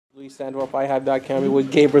Please stand up, FightHype.com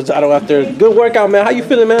with Gabriel Rosado after a good workout, man. How you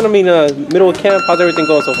feeling, man? I mean, middle of camp, how's everything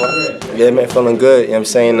going so far? Yeah, man, feeling good. You know what I'm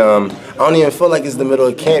saying? I don't even feel like it's the middle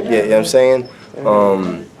of camp yet. You know what I'm saying?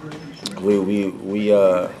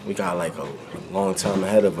 We got like a long time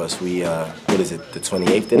ahead of us. What is it? The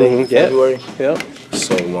 28th today, February. Yeah.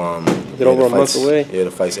 So get over a month away. Yeah,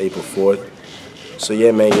 the fight's April 4th. So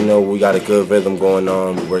yeah, man, you know we got a good rhythm going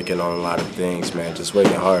on. We're working on a lot of things, man. Just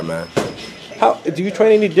working hard, man. How do you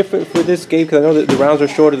train any different for this game? Because I know that the rounds are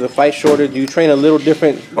shorter, the fight's shorter. Do you train a little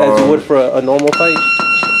different as you would for a normal fight?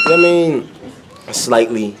 I mean,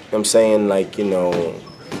 slightly. You know what I'm saying, like, you know,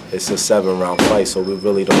 it's a 7-round fight, so we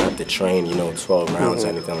really don't have to train, you know, 12 rounds or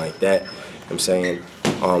anything like that. You know what I'm saying,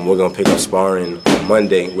 we're gonna pick up sparring on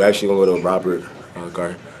Monday. We're actually gonna go to Robert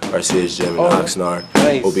Garcia's gym in Oxnard.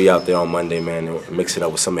 Nice. We'll be out there on Monday, man, and mix it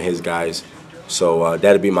up with some of his guys. So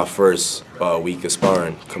that'll be my first week of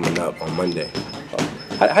sparring coming up on Monday.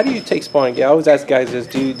 How do you take sparring? I always ask guys this: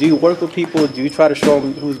 do you work with people? Do you try to show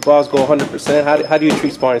them whose balls go 100%? How do you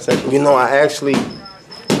treat sparring sessions? You know, I actually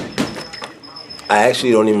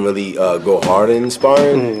don't even really go hard in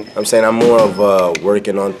sparring. I'm saying I'm more of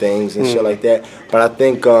working on things and shit like that. But I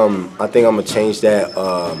think I'm gonna change that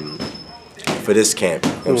for this camp.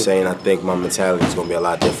 You know what I'm saying? I think my mentality is gonna be a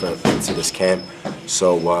lot different into this camp.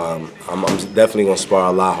 So I'm definitely gonna spar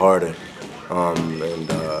a lot harder and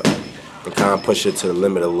kind of push it to the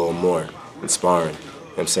limit a little more in sparring. You know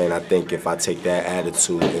what I'm saying? I think if I take that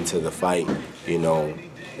attitude into the fight, you know,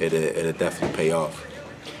 it'll definitely pay off.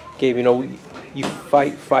 Gabe, you know, you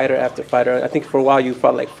fight fighter after fighter. I think for a while you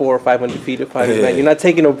fought like 400 or 500 undefeated fighters. Man, you're not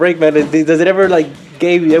taking a break, man. Does it ever like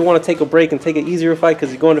Gabe? You ever want to take a break and take an easier fight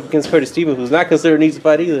because you're going up against Curtis Stevens, who's not considered an easy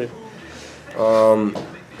fight either?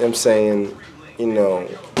 I'm saying, you know,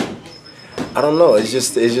 I don't know. It's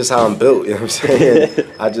just how I'm built. You know what I'm saying?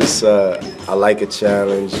 I like a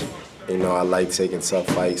challenge. You know, I like taking tough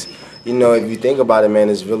fights. You know, if you think about it, man,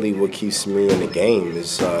 it's really what keeps me in the game.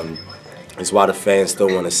 It's why the fans still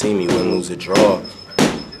want to see me win, lose, or draw,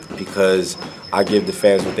 because I give the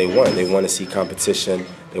fans what they want. They want to see competition.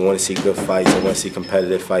 They want to see good fights. They want to see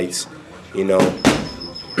competitive fights. You know,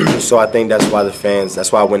 so I think that's why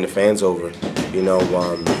I win the fans over. You know,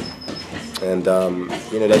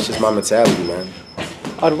 you know, that's just my mentality, man.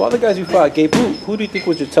 Out of all the guys you fought, Gabe, who do you think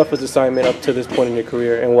was your toughest assignment up to this point in your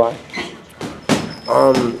career, and why?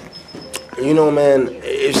 You know, man,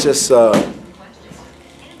 it's just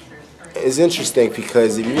it's interesting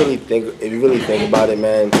because if you really think about it,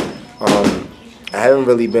 man, I haven't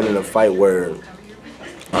really been in a fight where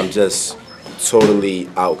I'm just totally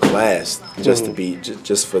outclassed just to be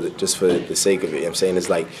just for the sake of it. You know what I'm saying? It's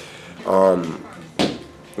like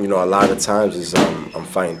you know, a lot of times is I'm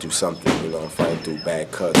fighting through something. You know, I'm fighting through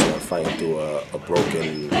bad cuts, or I'm fighting through a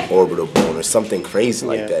broken orbital bone or something crazy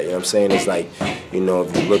like that. You know what I'm saying? It's like, you know,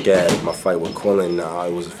 if you look at my fight with Quillen,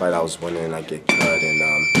 it was a fight I was winning and I get cut,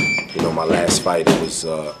 and you know, my last fight, it was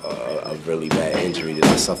a really bad injury that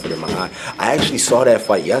I suffered in my eye. I actually saw that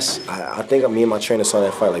fight. Yes, I think me and my trainer saw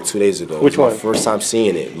that fight like 2 days ago. Which one? My first time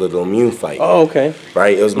seeing it, the immune fight. Oh, okay.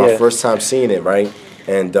 Right, it was my first time seeing it, right,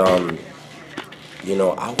 and you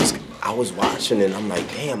know, I was watching and I'm like,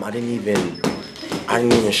 damn, I didn't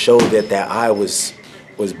even show that eye was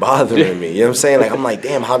bothering me. You know what I'm saying? Like, I'm like,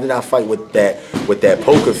 damn, how did I fight with that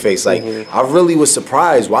poker face? Like, I really was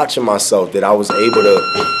surprised watching myself that I was able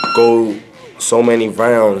to go so many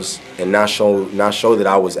rounds and not show that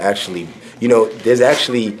I was actually, you know, there's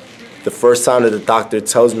actually the first time that the doctor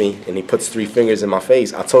tells me and he puts 3 fingers in my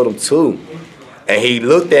face, I told him 2. And he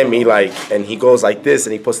looked at me like, and he goes like this,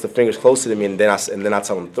 and he puts the fingers closer to me, and then I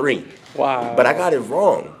tell him 3. Wow. But I got it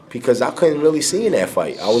wrong because I couldn't really see in that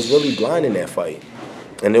fight. I was really blind in that fight,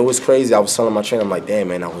 and it was crazy. I was telling my trainer, I'm like, damn,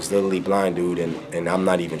 man, I was literally blind, dude, and I'm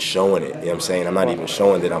not even showing it. You know what I'm saying? I'm not even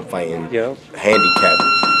showing that I'm fighting handicapped.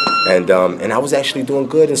 And I was actually doing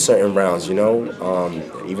good in certain rounds, you know.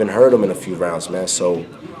 Even hurt him in a few rounds, man. So,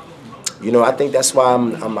 you know, I think that's why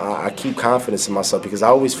I keep confidence in myself, because I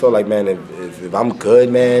always feel like, man, if I'm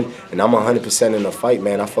good, man, and I'm 100% in a fight,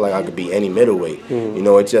 man, I feel like I could beat any middleweight. You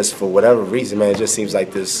know, it just, for whatever reason, man, it just seems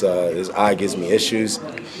like this eye gives me issues.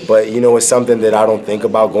 But, you know, it's something that I don't think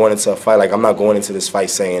about going into a fight. Like, I'm not going into this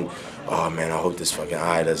fight saying, oh, man, I hope this fucking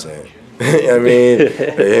eye doesn't. You know what I mean?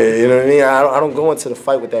 You know what I mean? I don't go into the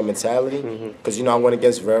fight with that mentality, because you know I went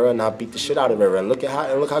against Vera and I beat the shit out of Vera, and look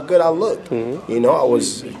how good I looked. You know,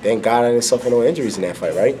 thank God I didn't suffer no injuries in that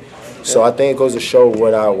fight, right? So I think it goes to show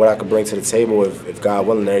what I could bring to the table if God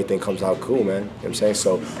willing everything comes out cool, man. You know what I'm saying?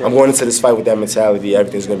 So I'm going into this fight with that mentality.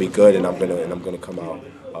 Everything's gonna be good, and I'm gonna come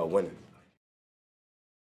out winning.